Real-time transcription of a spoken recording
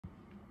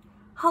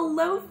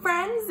Hello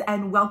friends,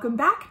 and welcome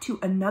back to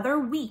another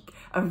week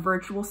of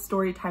virtual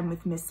story time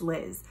with Miss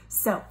Liz.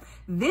 So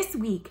this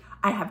week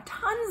I have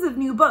tons of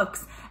new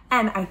books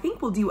and I think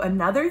we'll do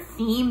another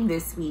theme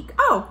this week.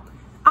 Oh,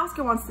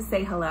 Oscar wants to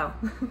say hello.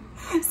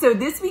 So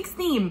this week's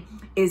theme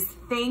is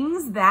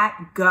things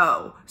that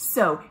go.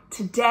 So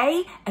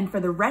today and for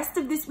the rest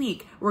of this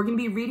week, we're gonna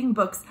be reading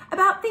books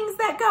about things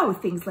that go,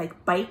 things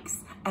like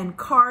bikes and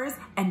cars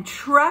and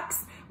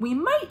trucks. We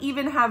might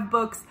even have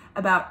books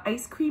about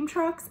ice cream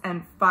trucks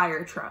and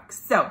fire trucks.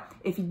 So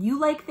if you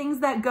like things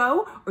that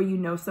go, or you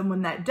know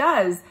someone that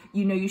does,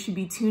 you know you should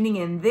be tuning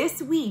in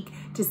this week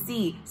to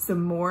see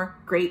some more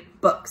great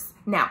books.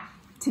 Now,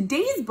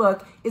 today's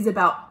book is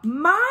about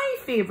my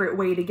favorite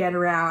way to get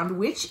around,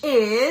 which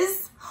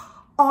is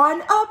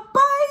on a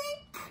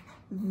bike.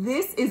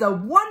 This is a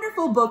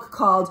wonderful book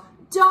called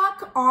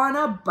Duck on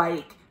a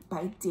Bike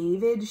by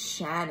David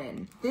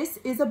Shannon. This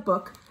is a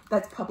book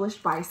that's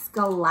published by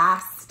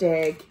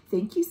Scholastic.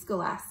 Thank you,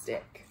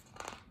 Scholastic.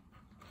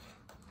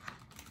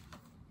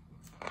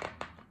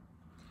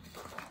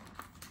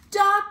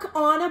 Duck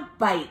on a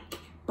Bike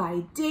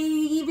by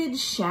David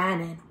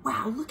Shannon.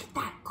 Wow, look at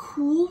that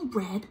cool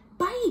red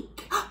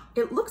bike.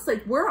 It looks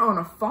like we're on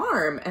a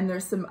farm and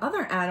there's some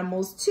other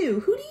animals too.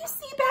 Who do you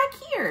see back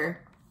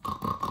here?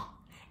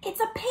 It's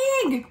a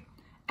pig.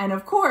 And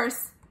of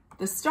course,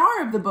 the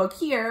star of the book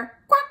here,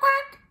 quack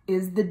quack,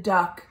 is the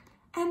duck.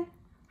 And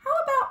how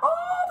about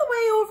all the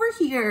way over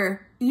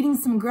here, eating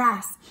some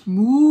grass?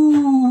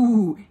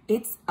 Moo,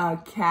 it's a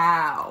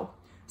cow.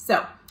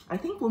 So I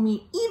think we'll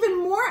meet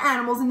even more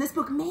animals in this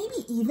book,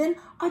 maybe even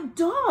a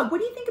dog. What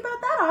do you think about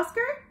that,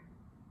 Oscar?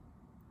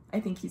 I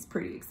think he's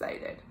pretty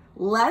excited.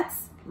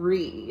 Let's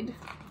read.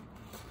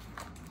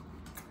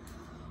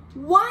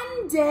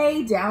 One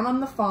day down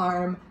on the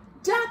farm,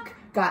 Duck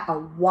got a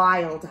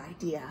wild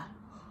idea.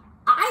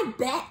 I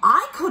bet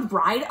I could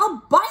ride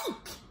a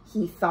bike,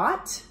 he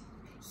thought.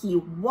 He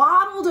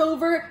waddled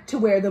over to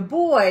where the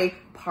boy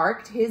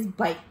parked his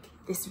bike,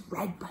 this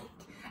red bike,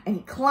 and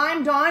he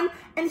climbed on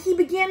and he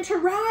began to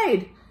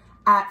ride.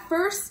 At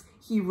first,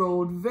 he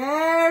rolled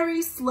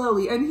very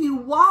slowly and he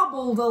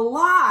wobbled a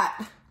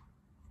lot,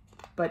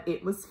 but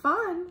it was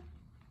fun.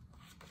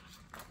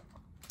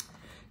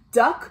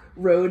 Duck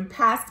rode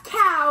past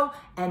Cow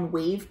and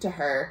waved to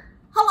her.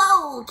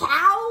 "Hello,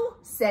 Cow,"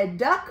 said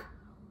Duck.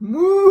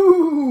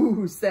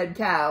 "Moo," said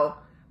Cow.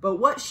 But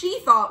what she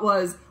thought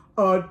was,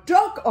 "A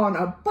duck on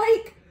a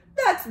bike?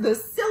 That's the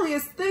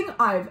silliest thing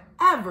I've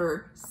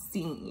ever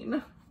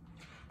seen."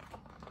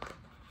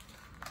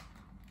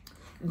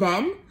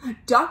 Then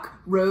Duck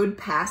rode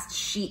past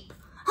Sheep.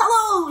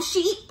 "Hello,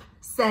 Sheep,"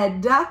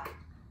 said Duck.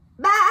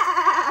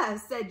 "Bah,"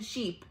 said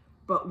Sheep.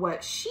 But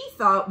what she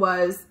thought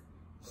was,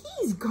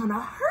 he's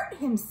gonna hurt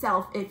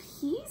himself if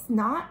he's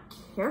not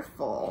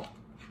careful.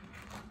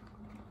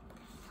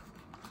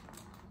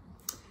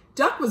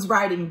 Duck was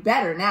riding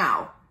better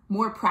now.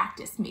 More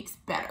practice makes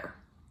better.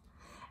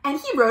 And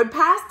he rode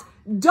past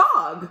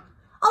Dog.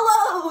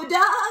 "Hello,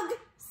 Dog,"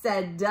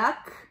 said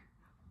Duck.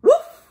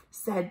 "Woof,"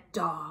 said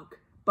Dog.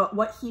 But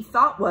what he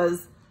thought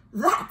was,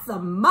 that's a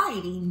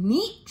mighty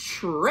neat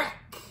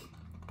trick.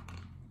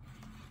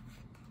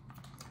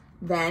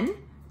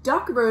 Then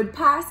Duck rode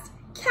past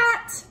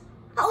Cat.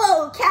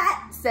 "Hello,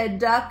 Cat," said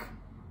Duck.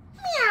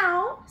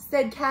 "Meow,"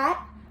 said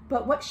Cat.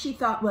 But what she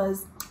thought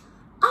was,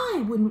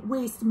 I wouldn't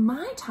waste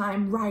my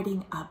time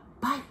riding a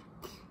bike.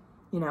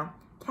 You know,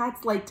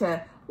 cats like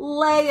to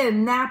lay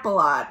and nap a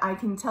lot. I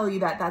can tell you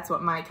that that's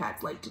what my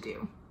cats like to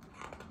do.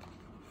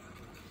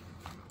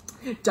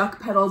 Duck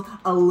pedaled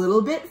a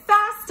little bit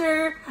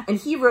faster and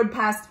he rode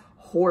past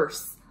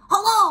Horse.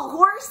 "Hello,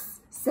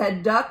 Horse,"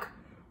 said Duck.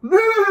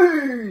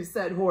 "Moo,"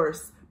 said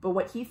Horse. But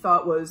what he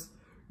thought was,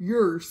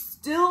 you're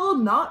still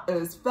not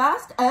as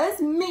fast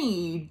as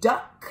me,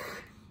 Duck.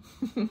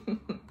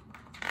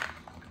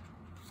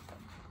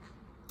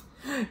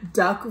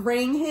 Duck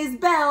rang his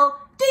bell,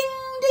 ding,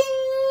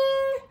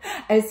 ding,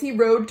 as he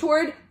rode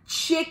toward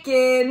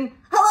Chicken.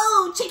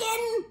 "Hello,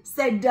 Chicken,"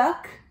 said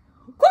Duck.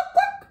 "Quack,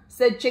 quack,"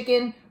 said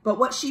Chicken. But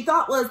what she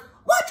thought was,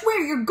 watch where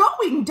you're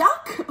going,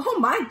 Duck. Oh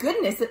my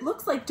goodness, it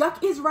looks like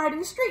Duck is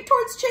riding straight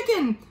towards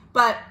Chicken,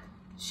 but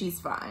she's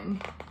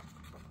fine.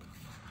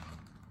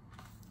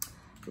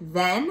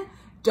 Then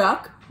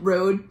Duck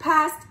rode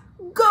past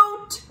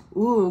Goat.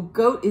 Ooh,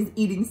 Goat is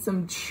eating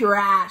some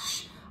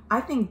trash. I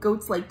think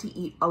goats like to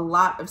eat a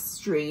lot of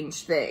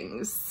strange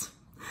things.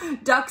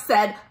 Duck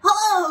said,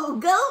 "Hello,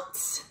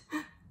 Goat."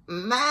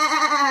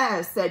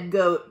 "Ma," said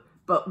Goat.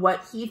 But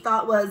what he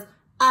thought was,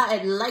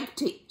 I'd like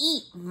to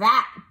eat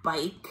that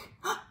bike.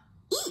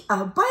 Eat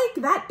a bike?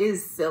 That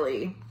is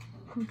silly.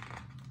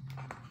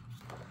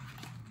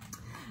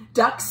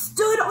 Duck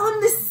stood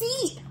on the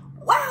seat.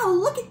 Wow,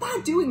 look at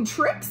that, doing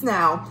tricks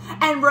now.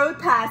 And rode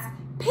past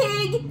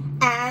Pig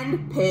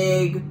and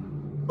Pig.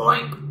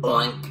 "Oink,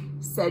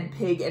 oink," said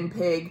Pig and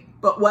Pig.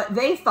 But what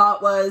they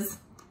thought was,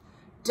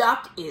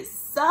 Duck is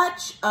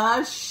such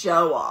a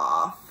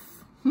show-off.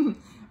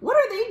 What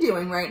are they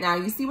doing right now?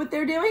 You see what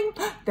they're doing?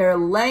 They're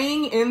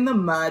laying in the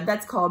mud.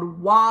 That's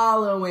called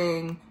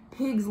wallowing.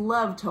 Pigs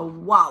love to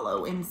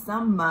wallow in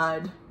some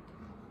mud.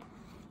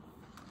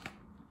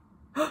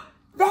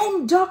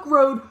 Then Duck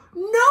rode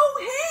no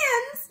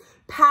hands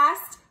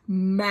past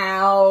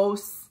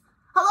Mouse.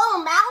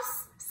 "Hello,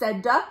 Mouse,"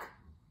 said Duck.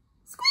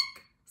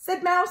 "Squeak,"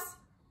 said Mouse.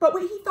 But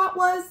what he thought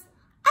was,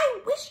 "I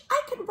wish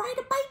I could ride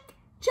a bike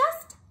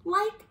just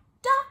like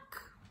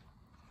Duck."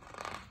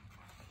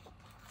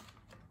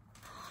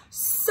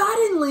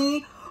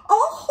 Suddenly, a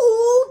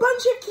whole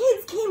bunch of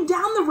kids came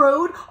down the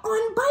road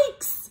on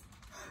bikes.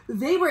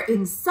 They were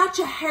in such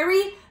a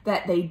hurry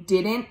that they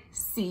didn't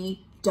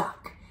see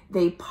Duck.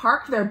 They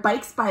parked their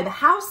bikes by the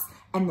house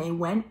and they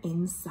went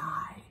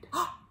inside.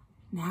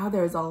 Now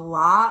there's a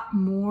lot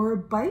more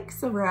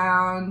bikes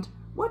around.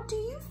 What do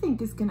you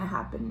think is gonna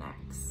happen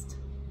next?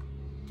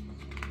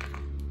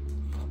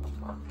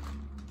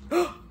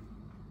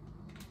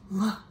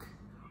 Look,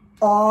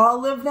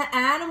 all of the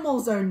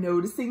animals are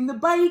noticing the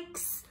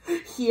bikes.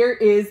 Here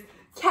is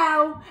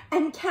cow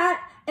and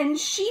cat and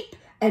sheep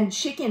and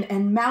chicken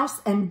and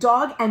mouse and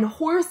dog and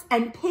horse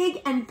and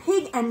pig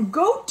and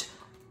goat.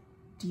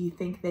 Do you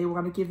think they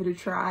want to give it a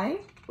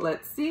try?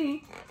 Let's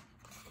see.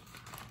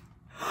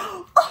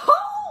 Oh,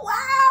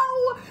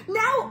 wow!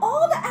 Now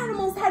all the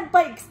animals had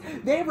bikes.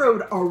 They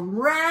rode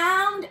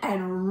around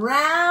and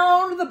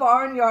round the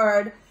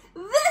barnyard.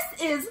 "This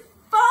is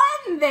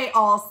fun," they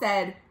all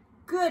said.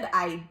 "Good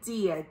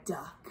idea,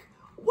 Duck."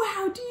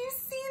 Wow, do you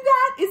see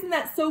that? Isn't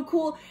that so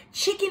cool?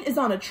 Chicken is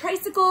on a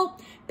tricycle.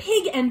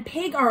 Pig and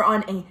pig are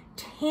on a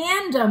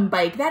tandem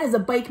bike. That is a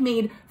bike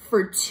made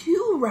for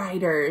 2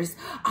 riders.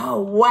 Oh,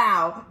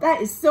 wow,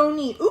 that is so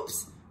neat.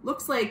 Oops,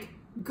 looks like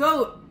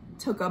Goat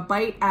took a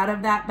bite out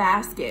of that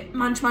basket.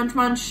 Munch, munch,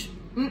 munch.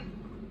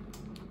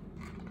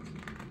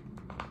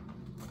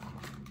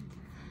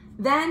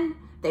 Then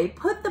they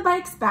put the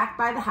bikes back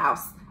by the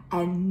house,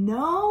 and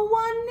no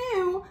one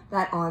knew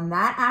that on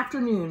that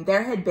afternoon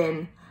there had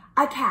been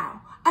a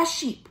cow, a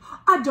sheep,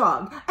 a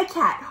dog, a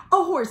cat,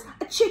 a horse,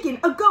 a chicken,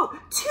 a goat,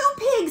 2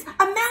 pigs,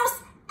 a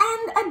mouse,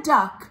 and a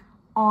duck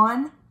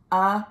on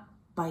a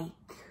bike.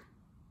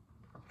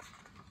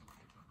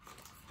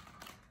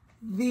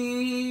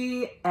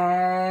 The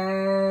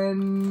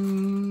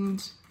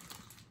end.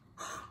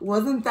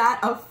 Wasn't that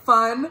a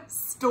fun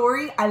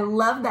story? I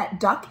love that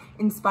Duck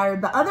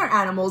inspired the other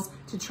animals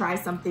to try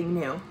something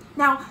new.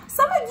 Now,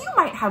 some of you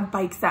might have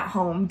bikes at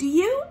home. Do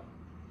you?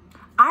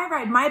 I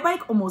ride my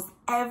bike almost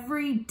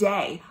every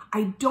day.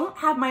 I don't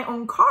have my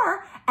own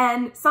car,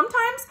 and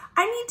sometimes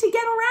I need to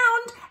get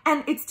around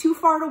and it's too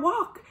far to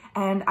walk.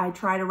 And I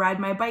try to ride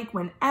my bike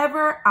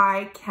whenever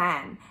I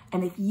can.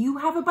 And if you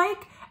have a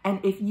bike, and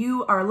if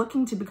you are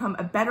looking to become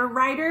a better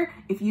rider,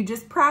 if you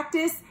just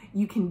practice,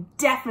 you can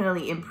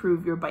definitely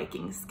improve your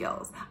biking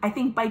skills. I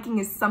think biking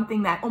is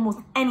something that almost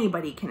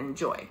anybody can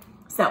enjoy.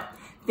 So,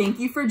 thank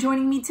you for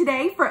joining me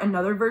today for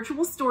another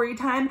virtual story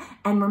time.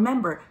 And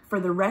remember, for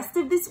the rest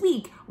of this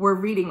week, we're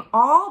reading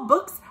all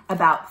books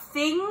about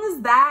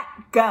things that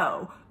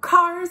go,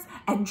 cars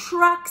and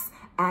trucks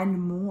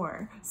and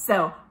more.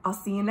 So I'll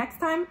see you next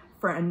time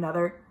for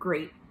another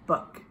great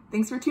book.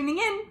 Thanks for tuning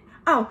in.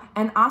 Oh,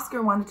 and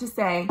Oscar wanted to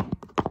say,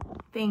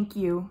 thank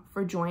you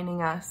for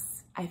joining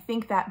us. I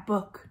think that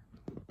book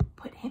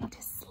put him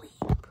to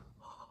sleep.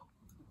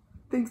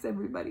 Thanks,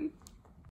 everybody.